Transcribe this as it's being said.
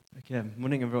Okay,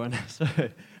 morning everyone. So,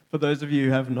 for those of you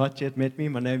who have not yet met me,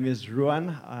 my name is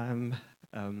Ruan.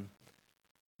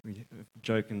 We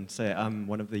joke and say I'm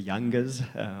one of the youngers.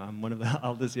 I'm one of the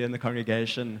elders here in the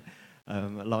congregation,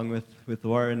 along with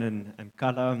Warren and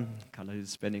Kala. Kala is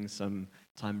spending some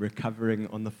time recovering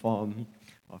on the farm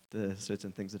after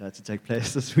certain things that had to take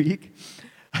place this week.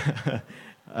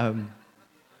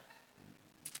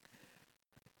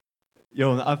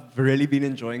 I've really been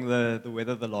enjoying the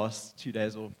weather the last 2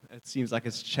 days, or it seems like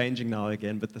it's changing now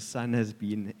again, but the sun has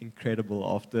been incredible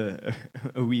after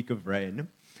a week of rain.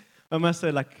 I must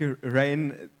say,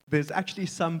 rain, there's actually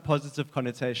some positive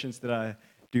connotations that I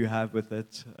do have with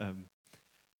it.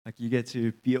 You get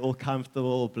to be all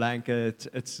comfortable, blanket.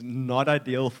 It's not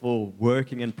ideal for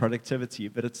working and productivity,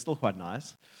 but it's still quite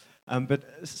nice. But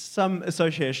some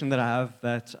association that I have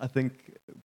that I think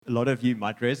a lot of you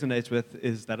might resonate with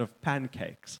is that of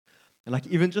pancakes. And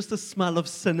even just the smell of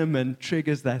cinnamon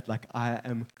triggers that, I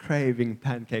am craving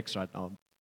pancakes right now.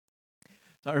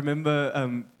 So I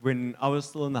remember when I was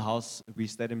still in the house, we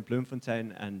stayed in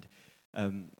Bloemfontein, and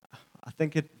I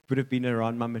think it would have been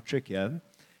around my matric year.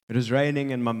 It was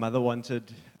raining, and my mother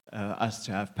wanted us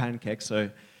to have pancakes, so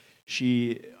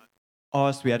she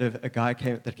asked, we had a guy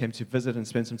that came to visit and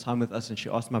spend some time with us, and she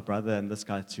asked my brother and this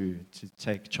guy to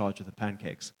take charge of the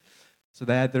pancakes. So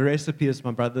they had the recipe. As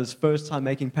my brother's first time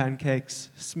making pancakes.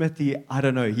 Smithy, I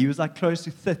don't know, he was close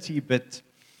to 30, but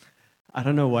I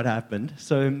don't know what happened.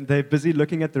 So they're busy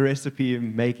looking at the recipe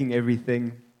and making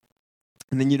everything.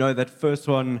 And then that first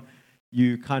one,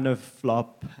 you kind of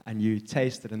flop and you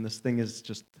taste it, and this thing is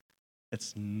just,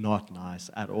 it's not nice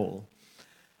at all.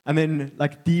 And then,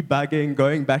 debugging,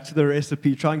 going back to the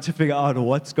recipe, trying to figure out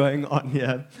what's going on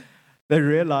here, they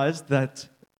realized that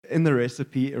in the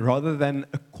recipe, rather than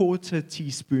a 1/4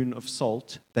 teaspoon of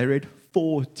salt, they read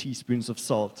 4 teaspoons of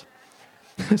salt.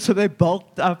 So they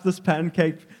bulked up this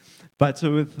pancake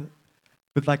batter with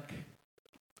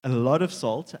a lot of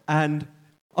salt. And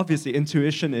obviously,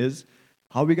 intuition is,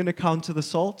 how are we going to counter the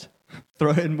salt?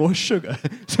 Throw in more sugar.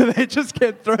 So they just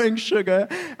kept throwing sugar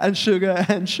and sugar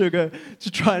and sugar to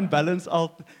try and balance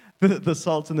out the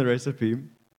salt in the recipe.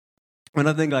 And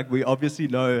I think we obviously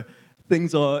know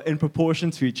things are in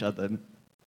proportion to each other.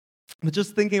 But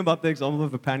just thinking about the example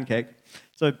of a pancake,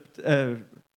 so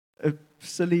a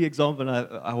silly example, and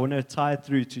I want to tie it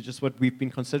through to just what we've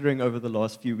been considering over the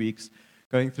last few weeks,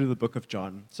 going through the book of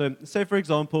John. So say, for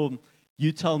example,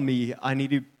 you tell me I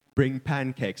need to bring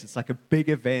pancakes. It's a big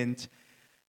event.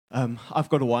 I've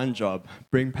got one job,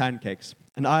 bring pancakes.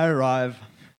 And I arrive,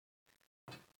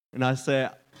 and I say,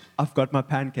 I've got my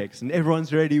pancakes. And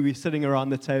everyone's ready. We're sitting around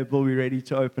the table. We're ready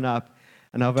to open up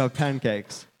and have our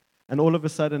pancakes. And all of a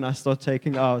sudden, I start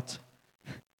taking out,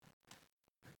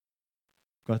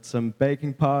 got some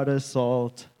baking powder,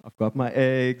 salt. I've got my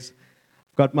eggs.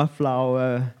 I've got my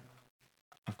flour.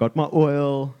 I've got my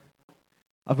oil.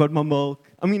 I've got my milk.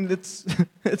 I mean,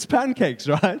 it's pancakes,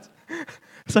 right?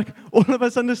 It's all of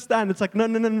us understand. It's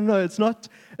no. It's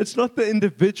not the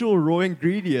individual raw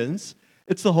ingredients.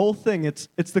 It's the whole thing.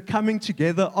 It's the coming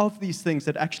together of these things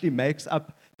that actually makes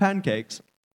up pancakes.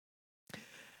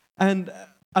 And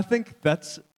I think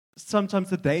that's sometimes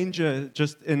the danger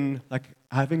just in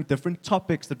having different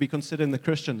topics that we consider in the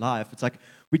Christian life. It's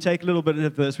we take a little bit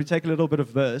of this, we take a little bit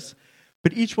of this,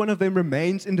 but each one of them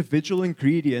remains individual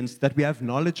ingredients that we have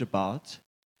knowledge about,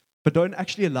 but don't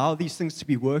actually allow these things to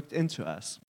be worked into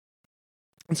us.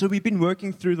 And so we've been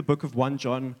working through the book of 1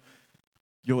 John.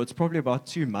 It's probably about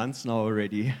 2 months now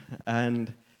already.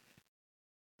 And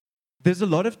there's a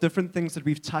lot of different things that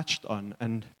we've touched on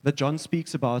and that John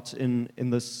speaks about in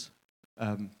this,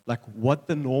 what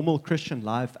the normal Christian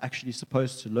life actually is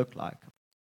supposed to look like.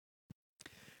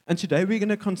 And today we're going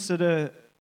to consider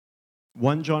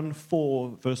 1 John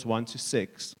 4, verse 1 to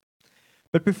 6.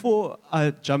 But before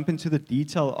I jump into the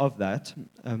detail of that,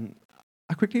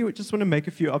 I quickly just want to make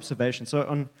a few observations.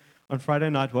 So on Friday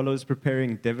night, while I was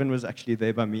preparing, Devin was actually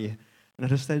there by me. And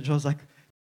at a stage, I was like,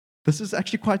 this is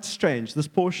actually quite strange. This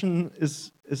portion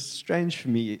is strange for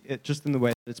me, just in the way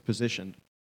that it's positioned.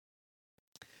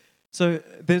 So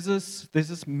there's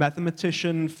this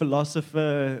mathematician,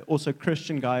 philosopher, also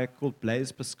Christian guy called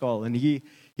Blaise Pascal, and he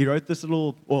wrote this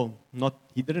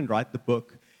he didn't write the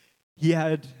book. He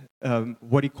had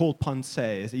what he called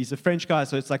pensées. He's a French guy,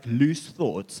 so it's loose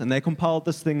thoughts, and they compiled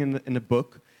this thing in a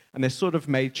book, and they sort of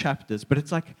made chapters, but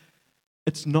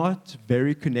it's not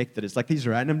very connected. It's these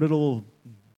random little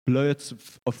blurts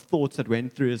of thoughts that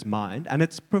went through his mind, and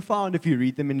it's profound if you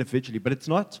read them individually, but it's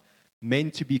not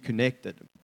meant to be connected.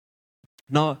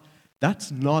 Now, that's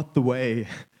not the way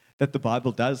that the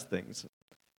Bible does things.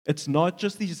 It's not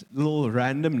just these little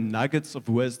random nuggets of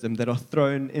wisdom that are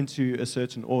thrown into a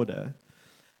certain order.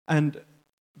 And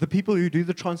the people who do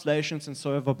the translations and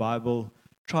so of a Bible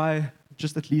try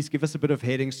just at least give us a bit of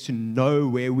headings to know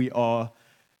where we are,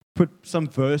 put some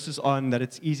verses on that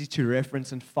it's easy to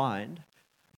reference and find.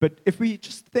 But if we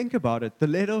just think about it, the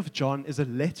letter of John is a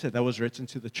letter that was written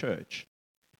to the church.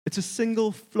 It's a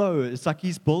single flow. It's like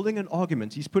he's building an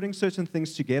argument. He's putting certain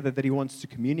things together that he wants to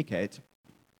communicate.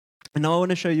 And now I want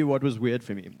to show you what was weird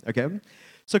for me, okay?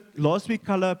 So last week,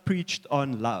 Kala preached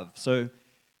on love. So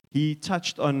he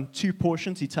touched on two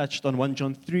portions. He touched on 1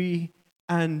 John 3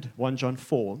 and 1 John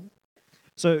 4.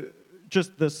 So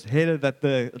just this header that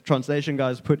the translation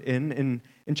guys put in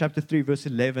chapter 3, verse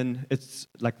 11, it's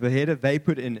like the header they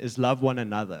put in is love one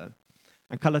another.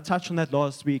 And Kala touched on that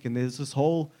last week, and there's this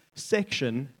whole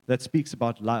section that speaks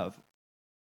about love.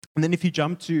 And then if you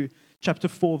jump to chapter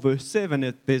 4, verse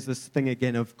 7, there's this thing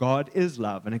again of God is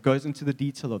love, and it goes into the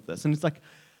detail of this. And it's like,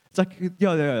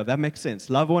 yeah, that makes sense.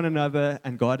 Love one another,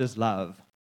 and God is love.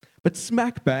 But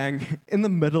smack bang in the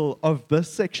middle of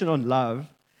this section on love,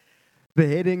 the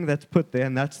heading that's put there,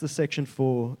 and that's the section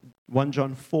for 1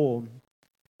 John 4,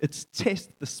 it's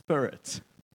test the spirit.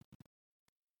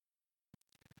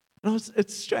 And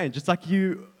it's strange. It's like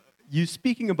you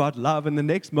speaking about love, and the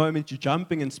next moment you're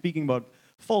jumping and speaking about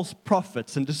false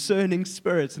prophets and discerning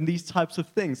spirits and these types of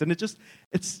things. And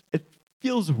it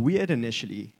feels weird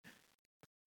initially.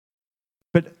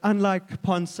 But unlike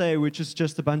Pensée, which is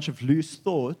just a bunch of loose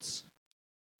thoughts,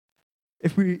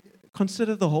 if we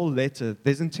consider the whole letter,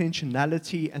 there's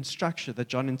intentionality and structure that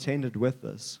John intended with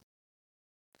this.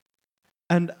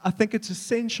 And I think it's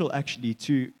essential, actually,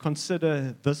 to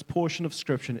consider this portion of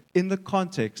Scripture in the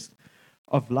context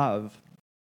of love.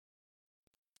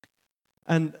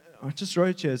 And I just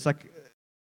wrote here, it's like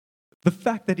the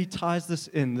fact that he ties this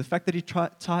in, the fact that he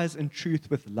ties in truth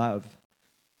with love,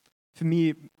 for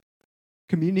me,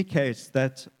 communicates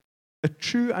that a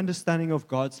true understanding of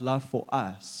God's love for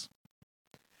us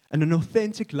and an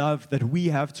authentic love that we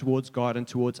have towards God and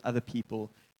towards other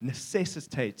people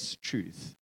necessitates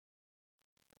truth.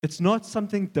 It's not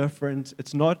something different.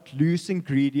 It's not loose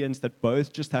ingredients that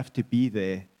both just have to be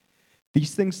there.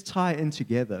 These things tie in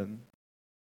together.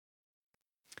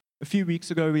 A few weeks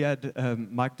ago, we had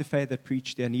Mike DeFay that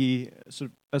preached there, and he,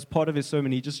 sort of, as part of his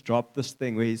sermon, he just dropped this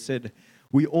thing where he said,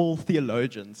 "We're all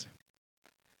theologians."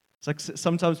 It's like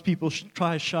sometimes people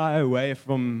try to shy away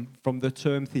from the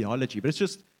term theology, but it's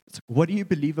like, what do you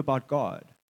believe about God?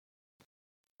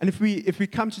 And if we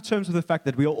come to terms with the fact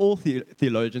that we are all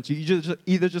theologians, you're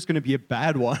either just going to be a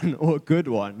bad one or a good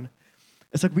one.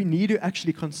 It's like we need to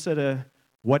actually consider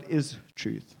what is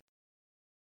truth.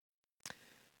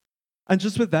 And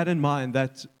just with that in mind,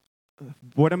 that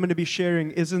what I'm going to be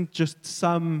sharing isn't just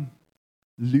some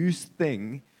loose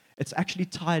thing. It's actually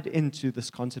tied into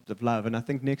this concept of love. And I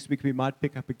think next week we might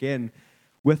pick up again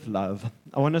with love.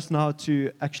 I want us now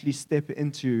to actually step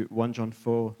into 1 John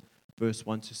 4, verse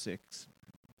 1 to 6.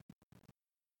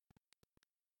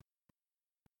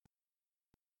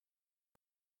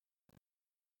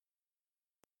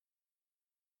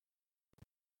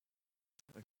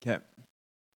 Okay.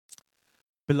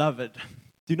 Beloved,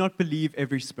 do not believe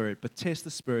every spirit, but test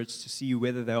the spirits to see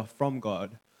whether they are from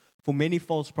God. For many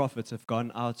false prophets have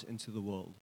gone out into the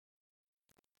world.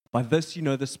 By this you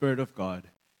know the Spirit of God.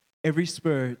 Every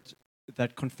spirit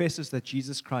that confesses that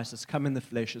Jesus Christ has come in the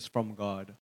flesh is from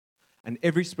God. And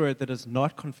every spirit that does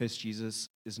not confess Jesus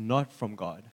is not from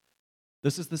God.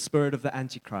 This is the spirit of the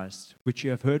Antichrist, which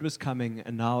you have heard was coming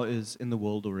and now is in the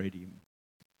world already.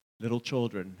 Little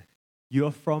children, you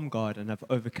are from God and have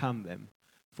overcome them,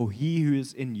 for he who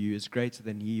is in you is greater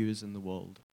than he who is in the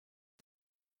world.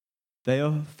 They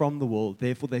are from the world,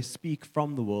 therefore they speak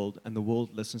from the world, and the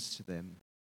world listens to them.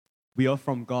 We are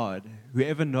from God.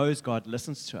 Whoever knows God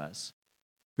listens to us.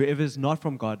 Whoever is not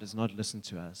from God does not listen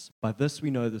to us. By this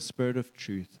we know the spirit of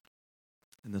truth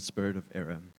and the spirit of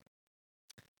error.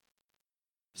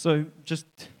 So just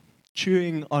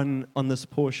chewing on this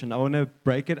portion, I want to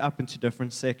break it up into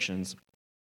different sections.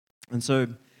 And so I'm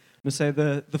going to say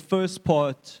the first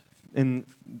part in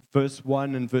verse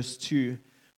 1 and verse 2,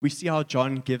 we see how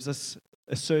John gives us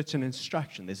a certain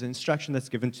instruction. There's an instruction that's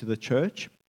given to the church.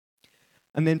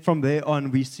 And then from there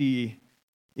on, we see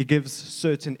he gives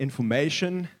certain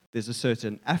information, there's a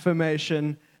certain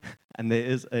affirmation, and there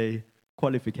is a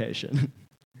qualification.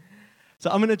 So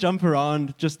I'm going to jump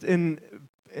around just in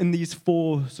these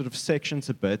four sort of sections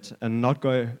a bit and not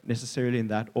go necessarily in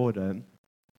that order.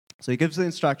 So he gives the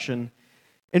instruction,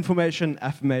 information,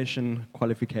 affirmation,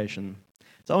 qualification.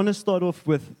 So I want to start off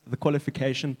with the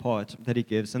qualification part that he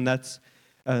gives, and that's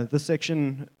the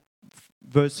section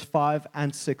verse 5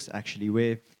 and 6, actually,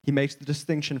 where he makes the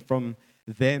distinction from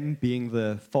them being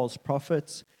the false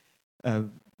prophets,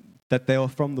 that they are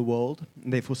from the world,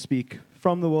 and therefore speak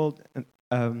from the world,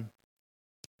 and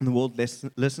the world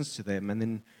listens to them. And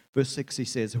then verse 6, he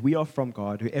says, we are from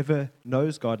God. Whoever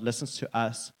knows God listens to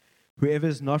us. Whoever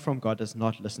is not from God does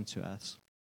not listen to us.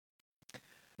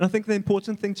 And I think the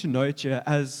important thing to note here,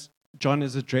 as John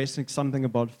is addressing something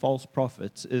about false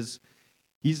prophets, is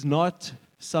he's not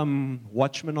some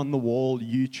watchman on the wall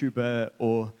YouTuber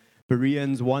or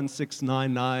Bereans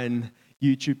 1699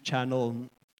 YouTube channel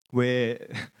where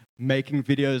making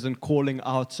videos and calling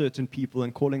out certain people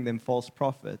and calling them false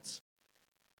prophets.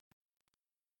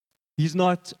 He's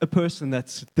not a person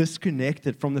that's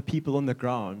disconnected from the people on the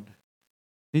ground.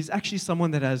 He's actually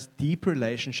someone that has deep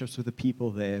relationships with the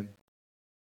people there,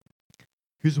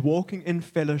 who's walking in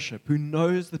fellowship, who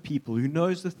knows the people, who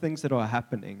knows the things that are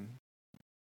happening.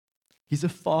 He's a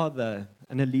father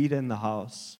and a leader in the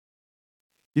house.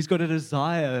 He's got a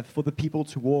desire for the people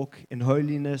to walk in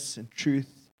holiness and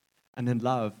truth and in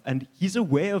love. And he's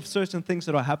aware of certain things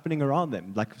that are happening around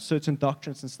them, like certain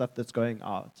doctrines and stuff that's going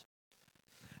out.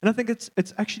 And I think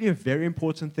it's actually a very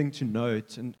important thing to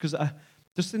note, and because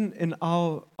just in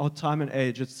our time and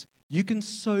age, you can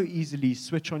so easily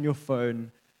switch on your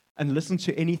phone and listen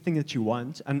to anything that you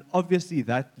want, and obviously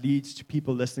that leads to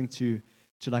people listening to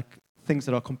like things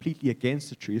that are completely against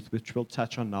the truth, which we'll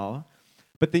touch on now.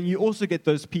 But then you also get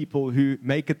those people who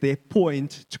make it their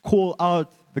point to call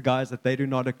out the guys that they do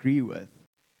not agree with.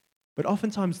 But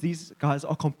oftentimes these guys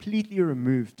are completely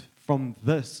removed from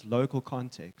this local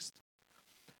context.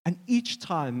 And each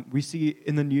time we see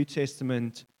in the New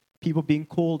Testament people being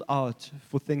called out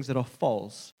for things that are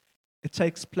false, it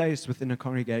takes place within a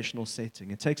congregational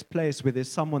setting. It takes place where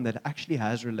there's someone that actually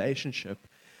has relationship,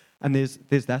 and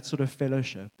there's that sort of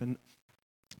fellowship. And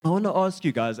I want to ask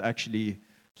you guys actually,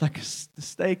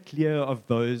 stay clear of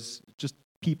those just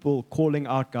people calling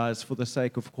out guys for the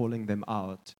sake of calling them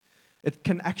out. It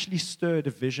can actually stir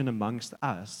division amongst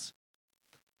us.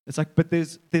 It's but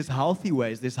there's healthy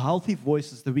ways, there's healthy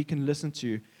voices that we can listen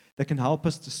to that can help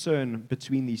us discern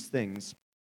between these things.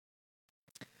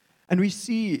 And we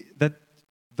see that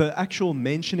the actual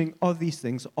mentioning of these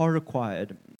things are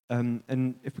required.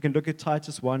 And if we can look at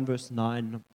Titus 1, verse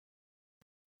 9,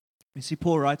 we see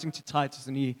Paul writing to Titus,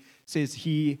 and he says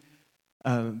he,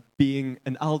 being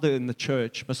an elder in the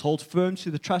church, must hold firm to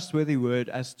the trustworthy word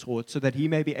as taught, so that he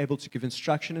may be able to give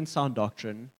instruction in sound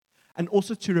doctrine, and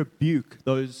also to rebuke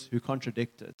those who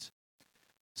contradict it.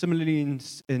 Similarly,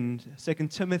 in 2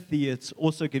 Timothy, it's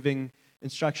also giving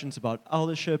instructions about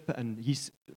eldership, and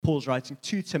Paul's writing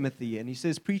to Timothy, and he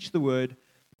says, preach the word,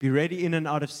 be ready in and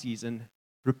out of season,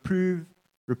 reprove,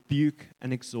 rebuke,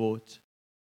 and exhort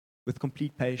with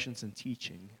complete patience and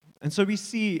teaching. And so we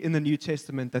see in the New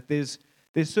Testament that there's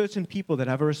certain people that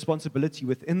have a responsibility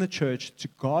within the church to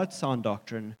guard sound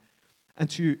doctrine and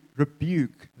to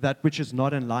rebuke that which is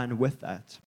not in line with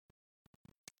that.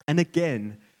 And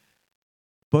again,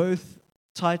 both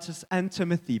Titus and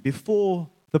Timothy, before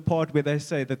the part where they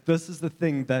say that this is the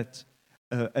thing that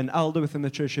an elder within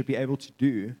the church should be able to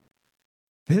do,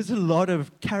 there's a lot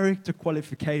of character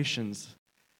qualifications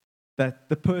that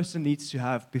the person needs to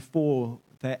have before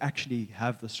they actually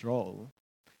have this role.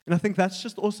 And I think that's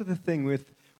just also the thing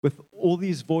with all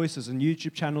these voices and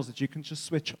YouTube channels that you can just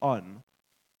switch on.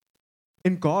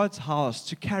 In God's house,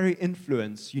 to carry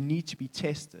influence, you need to be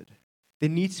tested. There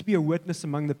needs to be a witness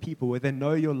among the people where they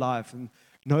know your life and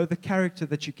know the character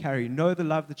that you carry, know the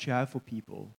love that you have for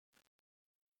people.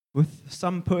 With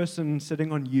some person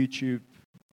sitting on YouTube,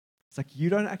 it's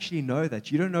you don't actually know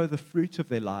that. You don't know the fruit of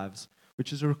their lives,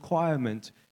 which is a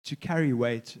requirement to carry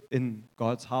weight in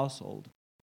God's household.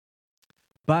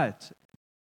 But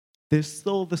there's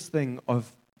still this thing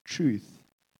of truth,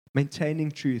 maintaining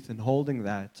truth and holding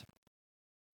that.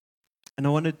 And I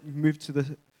want to move to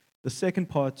the second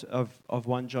part of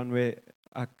 1 John where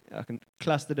I can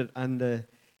cluster it under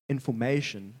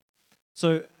information.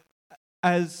 So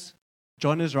as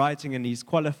John is writing and he's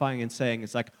qualifying and saying,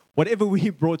 it's whatever we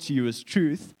brought to you is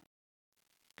truth.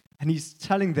 And he's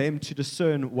telling them to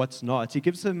discern what's not. He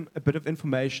gives them a bit of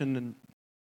information, and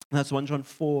that's 1 John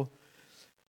 4,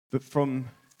 but from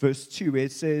verse 2, where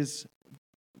it says,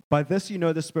 by this you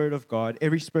know the Spirit of God.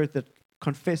 Every spirit that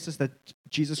confesses that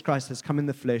Jesus Christ has come in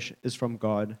the flesh is from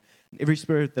God. And every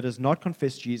spirit that does not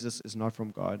confess Jesus is not from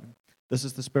God. This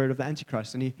is the spirit of the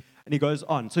Antichrist. And he goes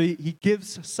on. So he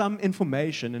gives some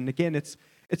information. And again, it's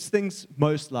things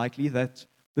most likely that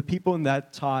the people in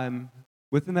that time,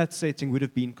 within that setting, would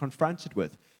have been confronted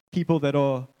with. People that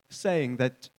are saying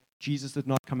that Jesus did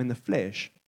not come in the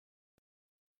flesh.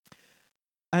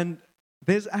 And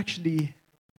there's actually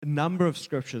a number of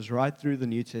scriptures right through the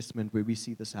New Testament where we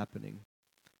see this happening.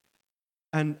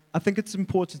 And I think it's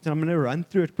important, and I'm going to run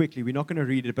through it quickly. We're not going to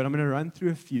read it, but I'm going to run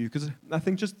through a few, because I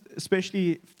think just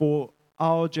especially for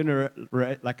our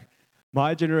like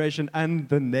my generation and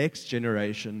the next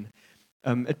generation,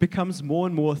 it becomes more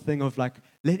and more a thing of like,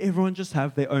 let everyone just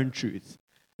have their own truth.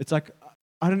 It's like,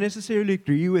 I don't necessarily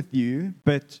agree with you,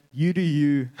 but you do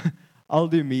you, I'll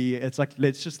do me. It's like,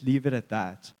 let's just leave it at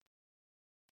that.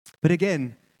 But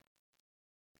again,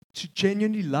 to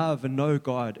genuinely love and know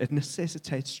God, it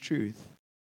necessitates truth.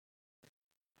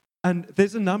 And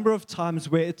there's a number of times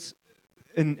where it's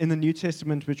in the New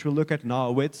Testament, which we'll look at now,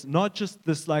 where it's not just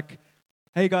this like,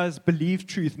 hey guys, believe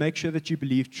truth, make sure that you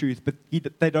believe truth, but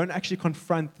they don't actually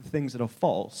confront the things that are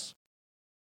false.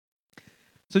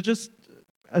 So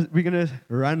we're going to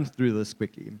run through this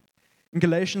quickly. In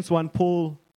Galatians 1,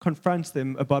 Paul confronts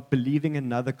them about believing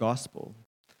another gospel.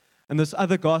 And this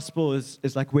other gospel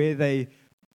is like where they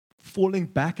falling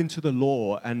back into the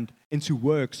law and into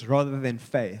works rather than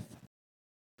faith.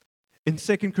 In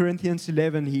 2 Corinthians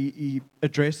 11, he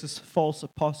addresses false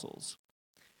apostles.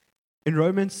 In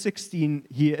Romans 16,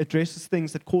 he addresses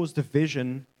things that cause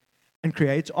division and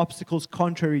create obstacles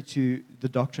contrary to the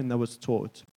doctrine that was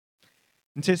taught.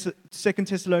 In 2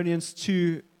 Thessalonians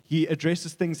 2, he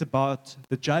addresses things about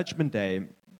the judgment day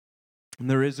and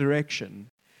the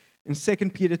resurrection. In 2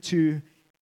 Peter 2,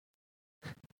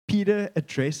 Peter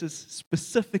addresses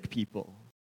specific people,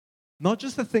 not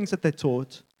just the things that they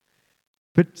taught,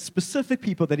 but specific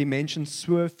people that he mentions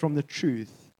swerve from the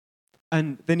truth.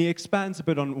 And then he expands a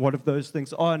bit on what of those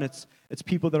things are, and it's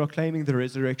people that are claiming the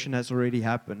resurrection has already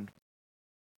happened.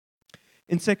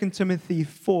 In 2 Timothy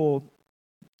 4,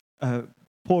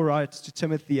 Paul writes to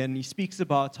Timothy, and he speaks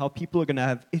about how people are going to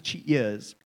have itchy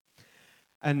ears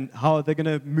and how they're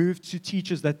going to move to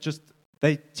teachers that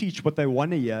they teach what they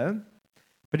want to hear.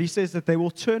 But he says that they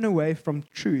will turn away from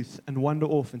truth and wander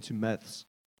off into myths.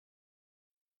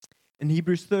 In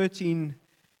Hebrews 13,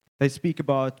 they speak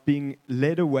about being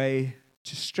led away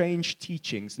to strange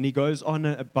teachings, and he goes on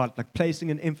about like placing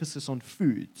an emphasis on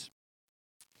food.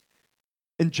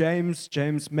 In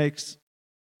James makes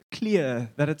clear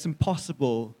that it's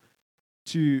impossible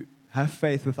to have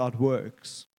faith without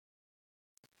works.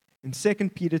 In 2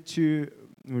 Peter 2,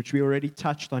 which we already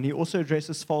touched on, he also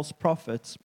addresses false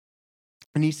prophets,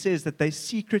 and he says that they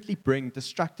secretly bring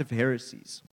destructive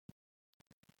heresies.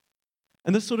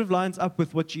 And this sort of lines up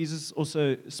with what Jesus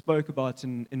also spoke about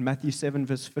in Matthew 7,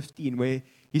 verse 15, where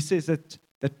he says that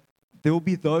there will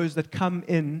be those that come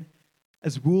in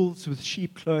as wolves with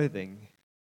sheep clothing.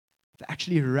 They're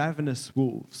actually ravenous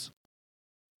wolves.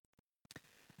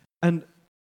 And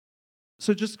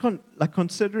so just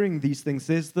considering these things,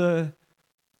 there's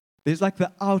like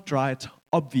the outright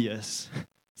obvious.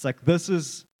 It's like this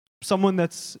is someone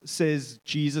that says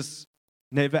Jesus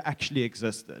never actually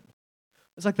existed.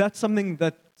 It's like that's something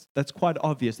that's quite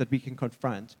obvious that we can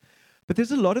confront. But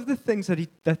there's a lot of the things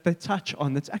that they touch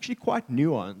on that's actually quite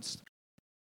nuanced.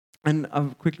 And I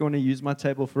quickly want to use my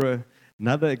table for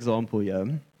another example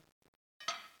here.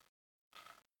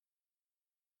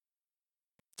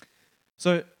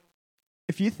 So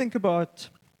if you think about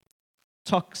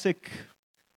toxic,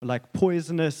 like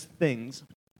poisonous things,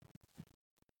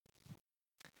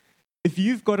 if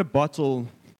you've got a bottle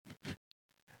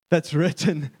that's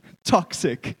written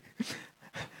toxic,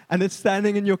 and it's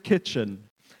standing in your kitchen,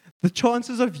 the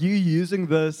chances of you using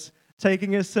this,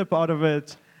 taking a sip out of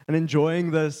it, and enjoying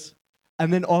this,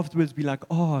 and then afterwards be like,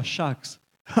 oh, shucks.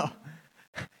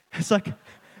 It's like,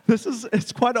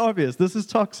 it's quite obvious. This is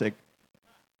toxic.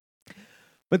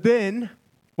 But then,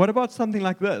 what about something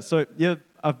like this? So, yeah,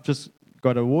 I've just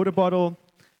got a water bottle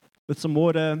with some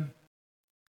water.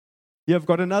 Yeah, I've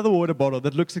got another water bottle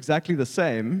that looks exactly the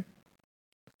same.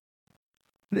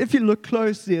 And if you look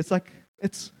closely,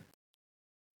 it's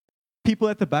people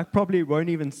at the back probably won't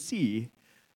even see.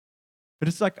 But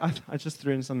it's like, I just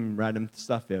threw in some random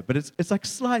stuff here. But it's like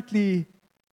slightly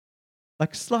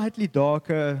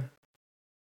darker.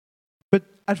 But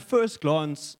at first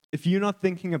glance, if you're not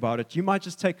thinking about it, you might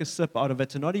just take a sip out of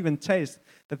it and not even taste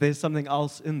that there's something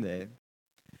else in there.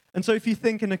 And so if you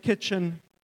think in a kitchen,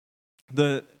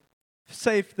 the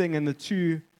safe thing and the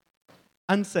two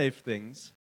unsafe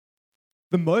things,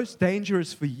 the most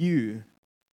dangerous for you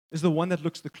is the one that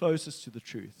looks the closest to the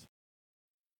truth.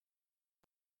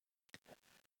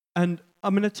 And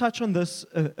I'm going to touch on this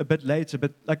a bit later,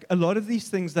 but like a lot of these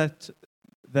things that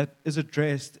is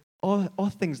addressed are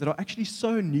things that are actually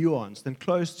so nuanced and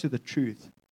close to the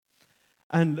truth.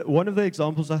 And one of the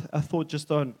examples I thought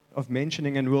just of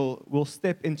mentioning, and we'll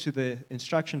step into the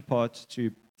instruction part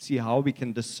to see how we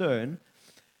can discern,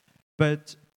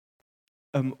 But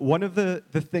one of the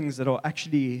things that are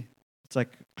actually, it's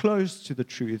like close to the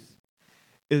truth,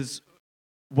 is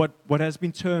what has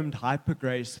been termed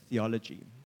hyper-grace theology.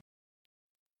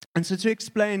 And so to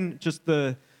explain just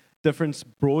the different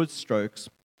broad strokes,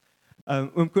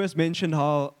 Umkoos mentioned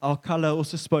how Alcala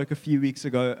also spoke a few weeks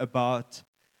ago about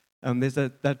there's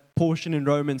that portion in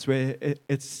Romans where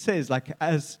it says, like,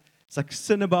 as it's like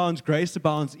sin abounds, grace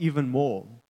abounds even more.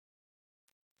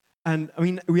 And I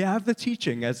mean, we have the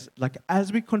teaching as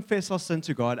we confess our sin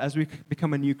to God, as we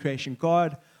become a new creation,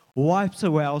 God wipes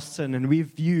away our sin, and we're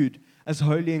viewed as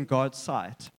holy in God's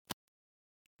sight.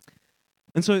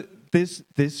 And so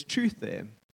there's truth there.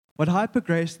 What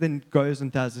hyper-grace then goes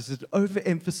and does is it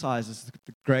overemphasizes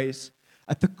the grace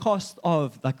at the cost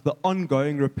of like the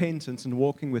ongoing repentance and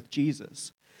walking with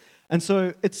Jesus. And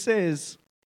so it says,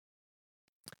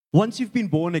 once you've been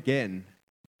born again,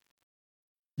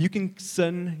 you can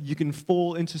sin, you can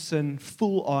fall into sin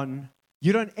full on.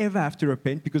 You don't ever have to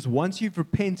repent, because once you've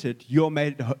repented, you're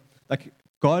made, like,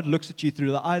 God looks at you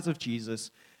through the eyes of Jesus,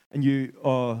 and you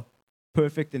are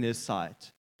perfect in His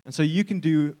sight. And so you can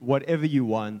do whatever you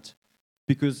want,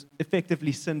 because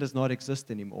effectively sin does not exist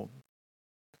anymore.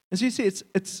 And so you see,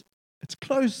 it's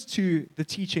close to the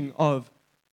teaching of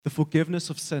the forgiveness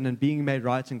of sin and being made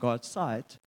right in God's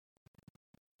sight.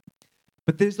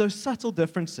 But there's those subtle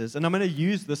differences, and I'm going to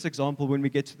use this example when we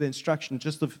get to the instruction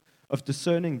just of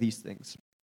discerning these things.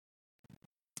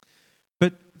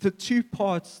 But the two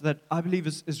parts that I believe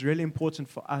is really important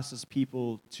for us as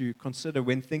people to consider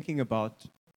when thinking about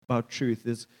truth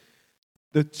is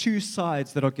the two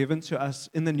sides that are given to us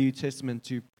in the New Testament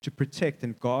to protect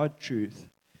and guard truth.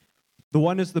 The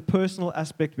one is the personal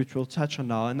aspect, which we'll touch on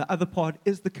now, and the other part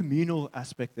is the communal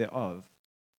aspect thereof.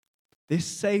 There's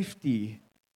safety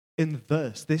in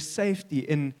this. There's safety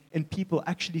in people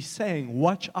actually saying,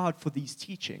 watch out for these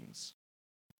teachings.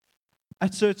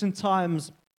 At certain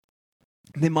times,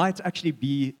 there might actually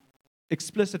be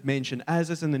explicit mention, as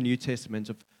is in the New Testament,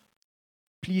 of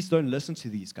please don't listen to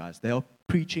these guys. They are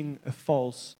preaching a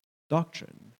false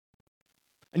doctrine.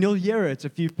 And you'll hear it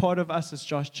if you're part of us as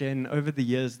Josh Jen over the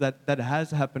years, that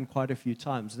has happened quite a few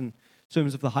times. In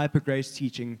terms of the hyper-grace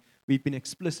teaching, we've been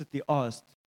explicitly asked,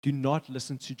 do not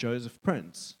listen to Joseph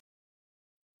Prince.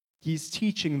 He's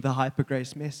teaching the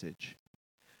hyper-grace message.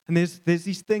 And there's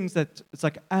these things that it's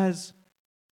like as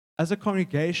a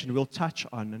congregation we'll touch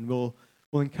on, and we'll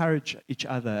encourage each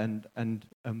other and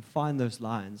find those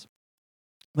lines.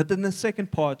 But then the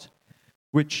second part,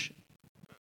 which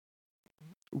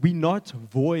we're not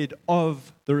void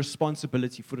of the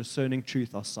responsibility for discerning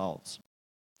truth ourselves.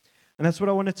 And that's what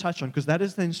I want to touch on, because that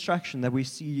is the instruction that we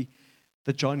see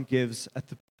that John gives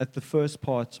at the first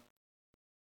part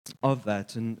of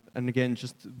that. And again,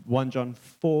 just 1 John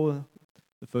 4,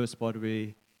 the first part, do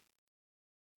we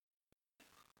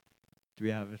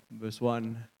have it? Verse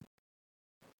 1.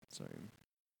 Sorry.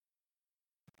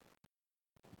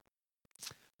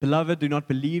 Beloved, do not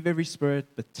believe every spirit,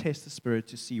 but test the spirit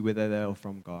to see whether they are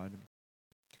from God.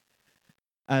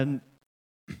 And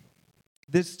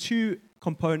there's two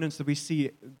components that we see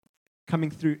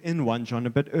coming through in 1 John. A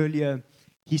bit earlier,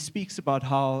 he speaks about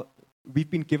how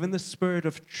we've been given the spirit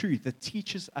of truth that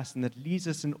teaches us and that leads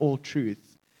us in all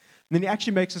truth. And then he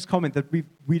actually makes this comment that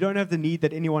we don't have the need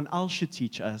that anyone else should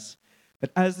teach us, but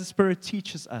as the Spirit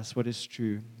teaches us what is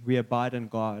true, we abide in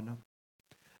God.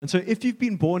 And so if you've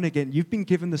been born again, you've been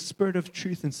given the Spirit of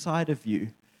truth inside of you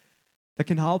that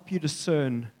can help you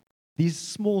discern these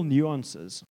small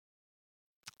nuances.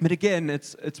 But again,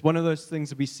 it's one of those things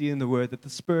that we see in the Word, that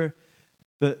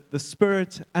the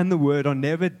Spirit and the Word are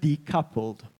never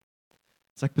decoupled.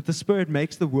 It's like, but the Spirit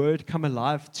makes the Word come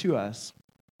alive to us.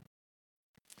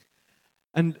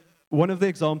 And one of the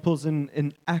examples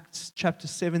in Acts chapter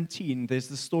 17, there's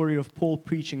the story of Paul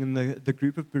preaching, and the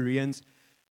group of Bereans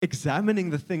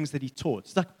examining the things that he taught.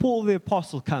 It's like Paul the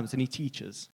apostle comes and he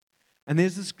teaches. And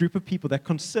there's this group of people that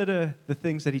consider the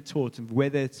things that he taught and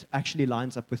whether it actually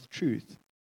lines up with truth.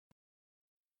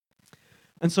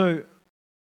 And so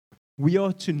we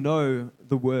are to know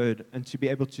the Word and to be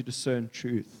able to discern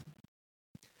truth.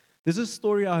 There's a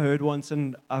story I heard once,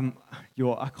 and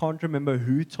I can't remember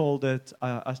who told it.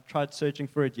 I tried searching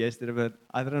for it yesterday, but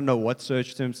I don't know what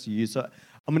search terms to use. So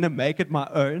I'm going to make it my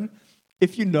own.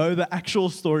 If you know the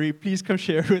actual story, please come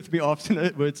share it with me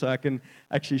afterwards so I can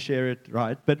actually share it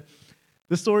right. But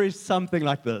the story is something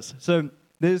like this. So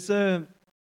there's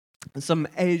some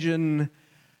Asian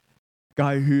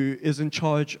guy who is in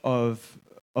charge of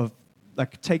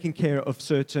like taking care of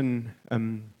certain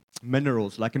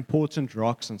minerals, like important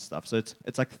rocks and stuff. So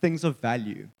it's like things of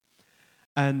value.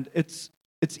 And it's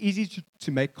it's easy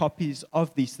to make copies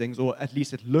of these things, or at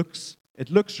least it looks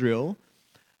real.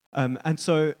 And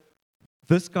so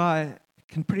this guy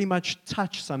can pretty much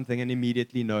touch something and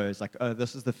immediately knows, like, oh,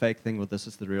 this is the fake thing or this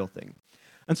is the real thing.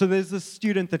 And so there's this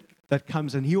student that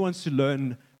comes and he wants to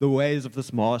learn the ways of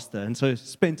this master. And so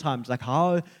spend time, like,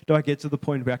 how do I get to the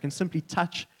point where I can simply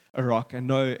touch a rock and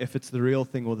know if it's the real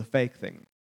thing or the fake thing?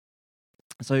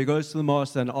 So he goes to the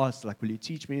master and asks, like, will you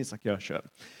teach me? He's like, yeah, sure.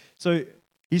 So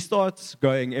he starts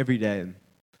going every day.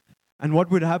 And what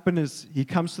would happen is he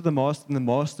comes to the master, and the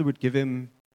master would give him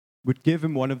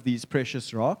one of these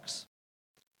precious rocks.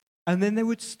 And then they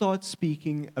would start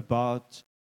speaking about,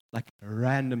 like,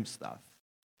 random stuff.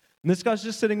 And this guy's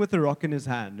just sitting with a rock in his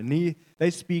hand. And they're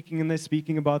speaking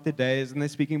about their days, and they're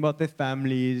speaking about their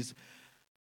families.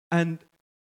 And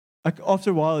like after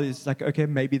a while, he's like, okay,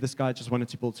 maybe this guy just wanted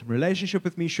to build some relationship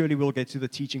with me. Surely we'll get to the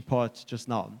teaching part just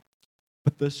now.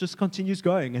 But this just continues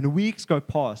going. And weeks go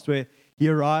past where he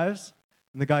arrives,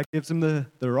 and the guy gives him the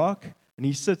rock, and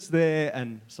he sits there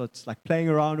and starts like playing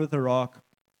around with the rock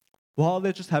while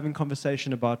they're just having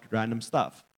conversation about random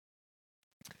stuff.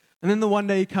 And then the one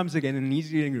day he comes again, and he's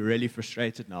getting really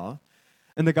frustrated now.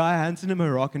 And the guy hands him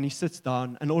a rock, and he sits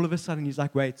down, and all of a sudden he's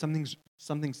like, wait,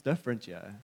 something's different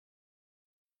here.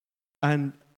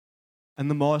 And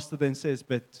the master then says,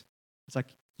 but it's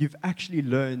like, you've actually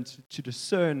learned to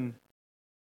discern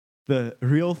the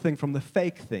real thing from the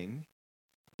fake thing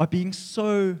by being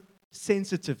so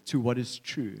sensitive to what is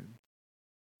true.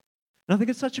 And I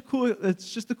think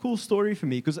it's just a cool story for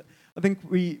me, because I think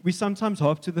we sometimes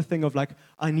hop to the thing of like,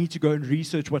 I need to go and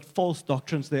research what false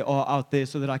doctrines there are out there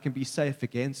so that I can be safe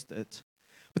against it.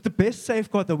 But the best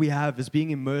safeguard that we have is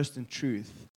being immersed in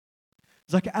truth.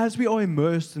 It's like, as we are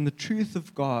immersed in the truth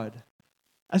of God,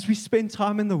 as we spend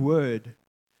time in the Word,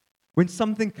 when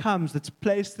something comes that's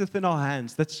placed within our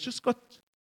hands, that's just got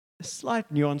a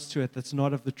slight nuance to it that's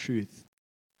not of the truth,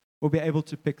 we'll be able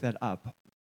to pick that up.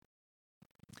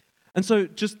 And so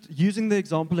just using the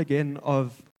example again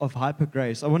of hyper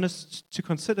grace, I want us to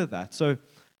consider that. So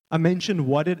I mentioned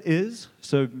what it is.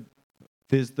 So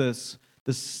there's this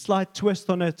slight twist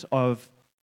on it of,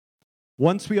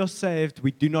 once we are saved,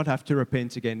 we do not have to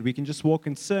repent again. We can just walk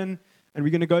in sin, and we're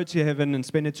going to go to heaven and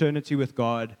spend eternity with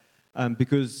God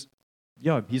because,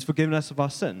 He's forgiven us of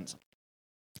our sins.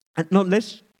 And now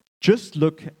let's just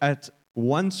look at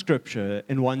one scripture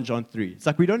in 1 John 3. It's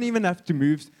like we don't even have to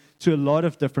move to a lot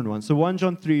of different ones. So 1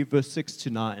 John 3, verse 6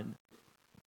 to 9.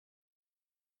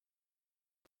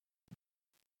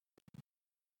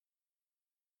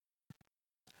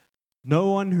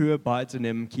 No one who abides in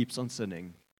him keeps on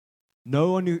sinning.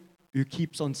 No one who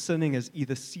keeps on sinning has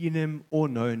either seen him or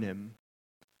known him.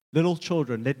 Little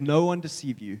children, let no one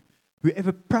deceive you.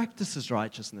 Whoever practices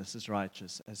righteousness is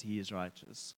righteous as he is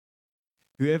righteous.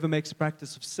 Whoever makes a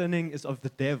practice of sinning is of the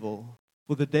devil,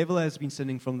 for the devil has been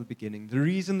sinning from the beginning. The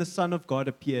reason the Son of God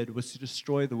appeared was to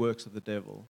destroy the works of the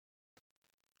devil.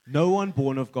 No one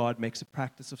born of God makes a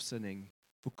practice of sinning,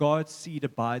 for God's seed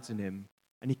abides in him,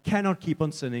 and he cannot keep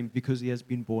on sinning because he has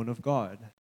been born of God.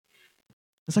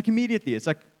 It's like immediately, it's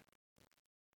like,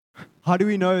 how do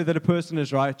we know that a person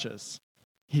is righteous?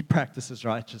 He practices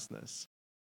righteousness.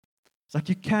 It's like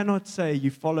you cannot say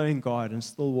you're following God and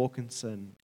still walk in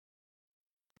sin.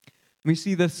 We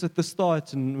see this at the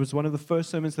start, and it was one of the first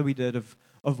sermons that we did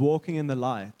of walking in the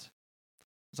light.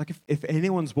 It's like if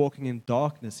anyone's walking in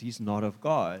darkness, he's not of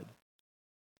God.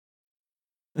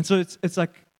 And so it's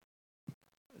like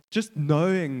just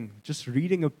knowing, just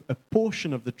reading a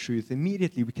portion of the truth,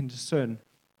 immediately we can discern,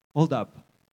 hold up.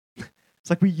 It's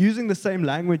like we're using the same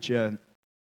language here,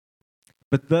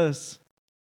 but this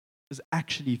is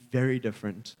actually very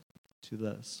different to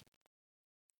this.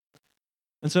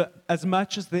 And so as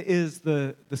much as there is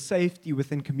the safety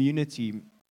within community,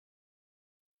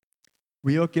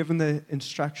 we are given the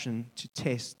instruction to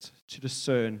test, to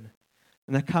discern,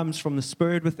 and that comes from the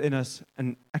Spirit within us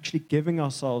and actually giving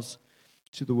ourselves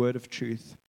to the word of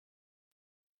truth.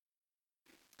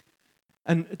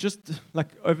 And just like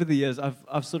over the years,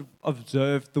 I've sort of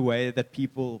observed the way that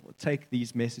people take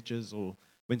these messages, or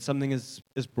when something is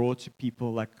brought to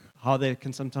people, like how they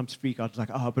can sometimes freak out, like,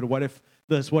 but what if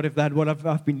this, what if that, what if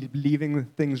I've been believing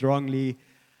things wrongly?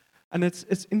 And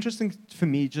it's interesting for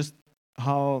me just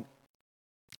how,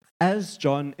 as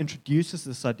John introduces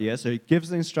this idea, so he gives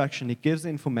the instruction, he gives the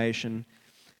information,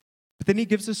 but then he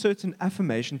gives a certain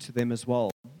affirmation to them as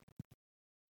well.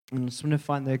 And I just want to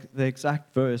find the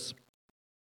exact verse.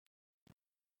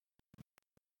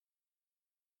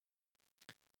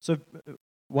 So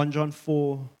 1 John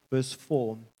 4, verse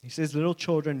 4, he says, little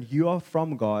children, you are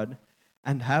from God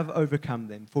and have overcome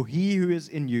them. For he who is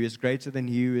in you is greater than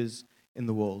he who is in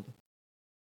the world.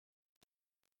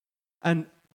 And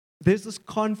there's this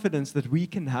confidence that we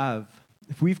can have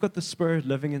if we've got the Spirit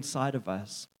living inside of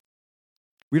us.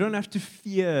 We don't have to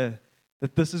fear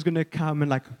that this is going to come and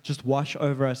like just wash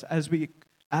over us as we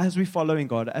following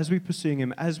God, as we pursuing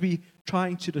Him, as we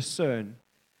trying to discern.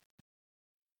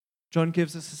 John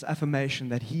gives us this affirmation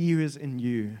that He who is in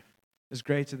you is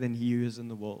greater than he who is in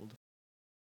the world.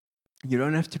 You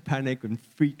don't have to panic and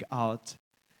freak out.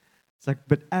 It's like,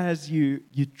 but as you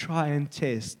try and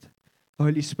test, the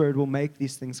Holy Spirit will make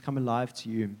these things come alive to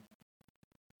you.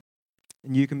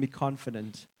 And you can be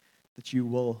confident that you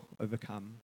will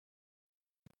overcome.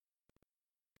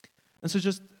 And so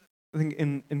just, I think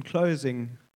in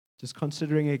closing, just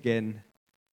considering again,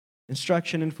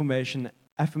 instruction, information,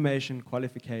 affirmation,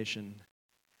 qualification.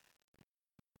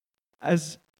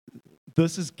 As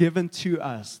this is given to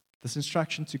us, this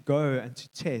instruction to go and to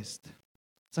test,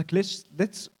 it's like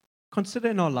let's consider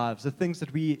in our lives the things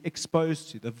that we expose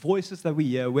to, the voices that we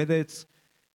hear, whether it's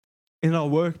in our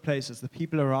workplaces, the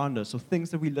people around us, or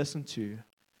things that we listen to.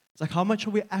 It's like, how much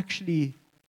are we actually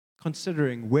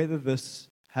considering whether this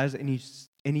has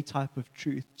any type of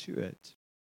truth to it?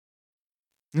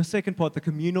 And the second part, the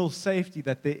communal safety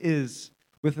that there is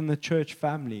within the church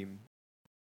family.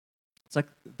 It's like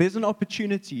there's an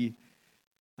opportunity,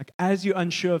 like as you're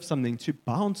unsure of something, to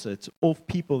bounce it off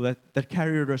people that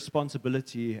carry a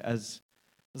responsibility, as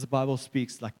the Bible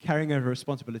speaks, like carrying a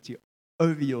responsibility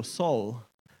over your soul.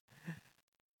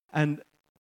 And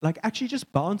like actually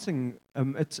just bouncing,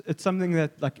 it's something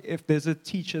that, like, if there's a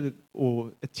teacher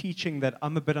or a teaching that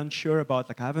I'm a bit unsure about,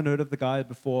 like I haven't heard of the guy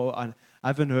before, and I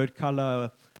haven't heard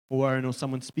Carla or Warren or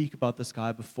someone speak about this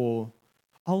guy before,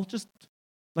 I'll just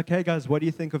like, hey guys, what do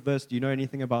you think of this? Do you know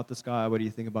anything about this guy? What do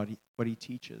you think about what he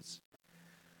teaches?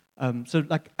 So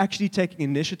like actually taking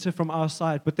initiative from our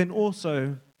side, but then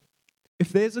also, if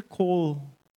there's a call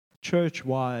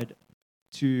church-wide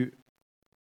to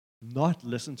not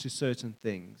listen to certain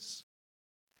things,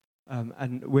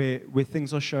 and where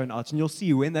things are shown out, and you'll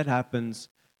see when that happens,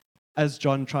 as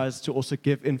John tries to also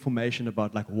give information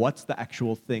about like what's the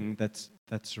actual thing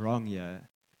that's wrong here.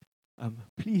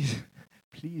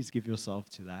 Please give yourself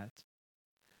to that.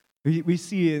 We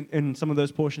see in some of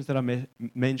those portions that I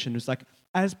mentioned, it's like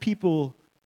as people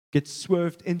get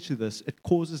swerved into this, it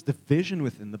causes division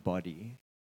within the body.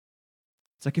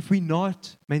 It's like if we're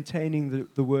not maintaining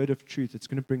the word of truth, it's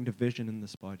going to bring division in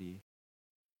this body.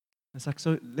 It's like,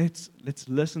 so let's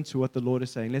listen to what the Lord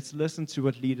is saying. Let's listen to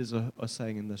what leaders are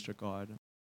saying in this regard.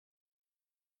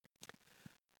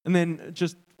 And then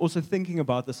just also thinking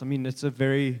about this, I mean, it's a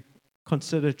very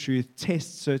consider truth,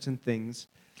 test certain things.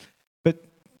 But,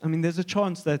 I mean, there's a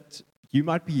chance that you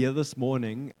might be here this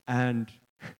morning and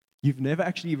you've never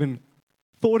actually even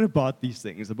thought about these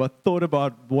things, thought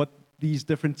about what these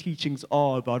different teachings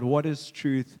are, about what is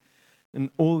truth, and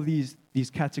all these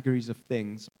categories of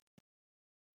things.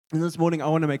 And this morning, I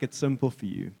want to make it simple for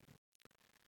you.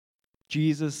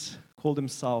 Jesus called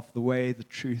himself the way, the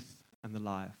truth, and the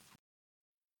life.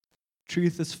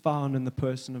 Truth is found in the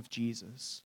person of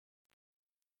Jesus.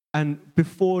 And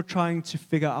before trying to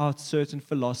figure out certain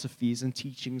philosophies and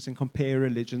teachings and compare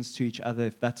religions to each other,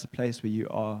 if that's the place where you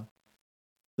are,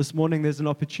 this morning there's an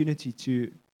opportunity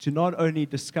to not only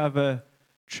discover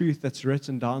truth that's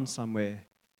written down somewhere,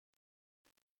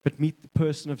 but meet the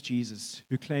person of Jesus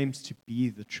who claims to be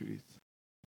the truth.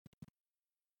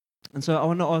 And so I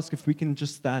want to ask if we can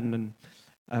just stand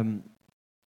and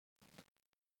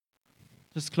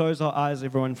just close our eyes,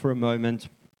 everyone, for a moment.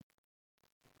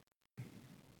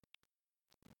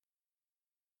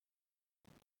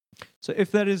 So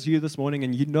if that is you this morning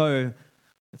and you know,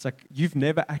 it's like you've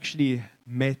never actually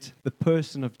met the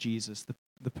person of Jesus,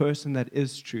 the person that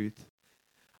is truth,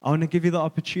 I want to give you the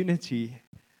opportunity.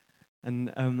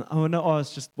 And I want to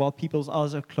ask, just while people's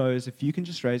eyes are closed, if you can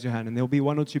just raise your hand, and there'll be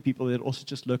one or two people that also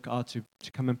just look out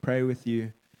to come and pray with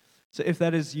you. So if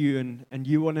that is you and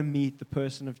you want to meet the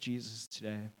person of Jesus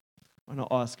today, I want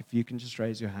to ask if you can just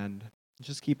raise your hand.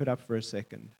 Just keep it up for a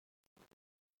second.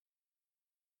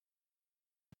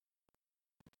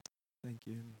 Thank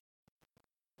you.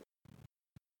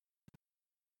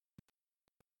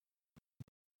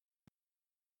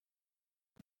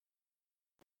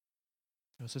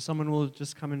 So someone will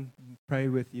just come and pray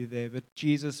with you there. But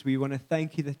Jesus, we want to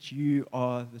thank you that you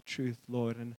are the truth,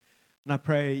 Lord. And I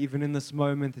pray even in this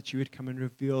moment that you would come and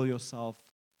reveal yourself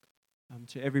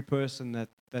to every person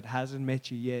that hasn't met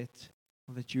you yet,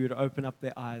 or that you would open up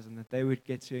their eyes and that they would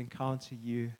get to encounter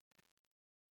you.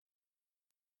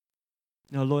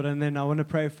 Now, Lord, and then I want to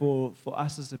pray for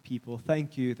us as a people.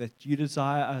 Thank you that you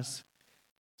desire us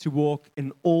to walk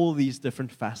in all these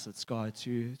different facets, God,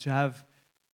 to have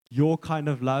your kind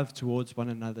of love towards one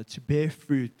another, to bear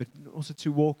fruit, but also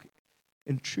to walk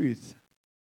in truth.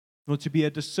 Lord, to be a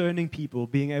discerning people,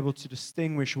 being able to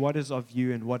distinguish what is of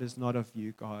you and what is not of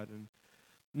you, God.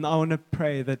 And I want to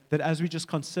pray that as we just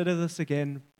consider this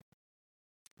again,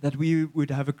 that we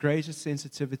would have a greater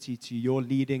sensitivity to your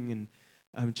leading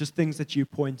and just things that you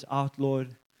point out,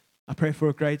 Lord. I pray for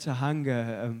a greater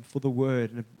hunger for the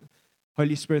word. And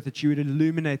Holy Spirit, that you would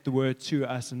illuminate the word to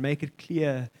us and make it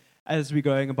clear as we're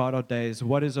going about our days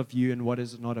what is of you and what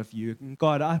is not of you. And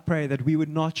God, I pray that we would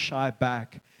not shy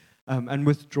back and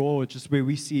withdraw just where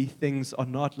we see things are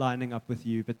not lining up with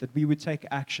you, but that we would take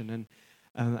action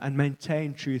and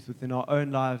maintain truth within our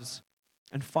own lives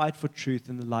and fight for truth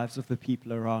in the lives of the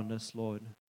people around us, Lord.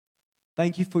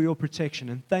 Thank you for your protection,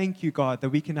 and thank you, God, that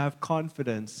we can have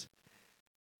confidence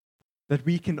that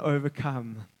we can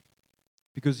overcome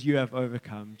because you have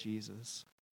overcome, Jesus.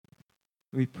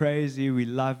 We praise you, we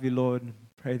love you, Lord.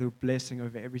 Pray the blessing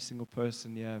over every single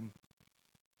person here.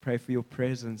 Pray for your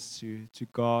presence to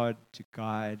guard, to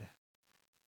guide,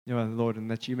 Lord,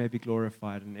 and that you may be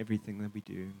glorified in everything that we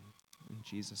do. In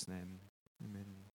Jesus' name, amen.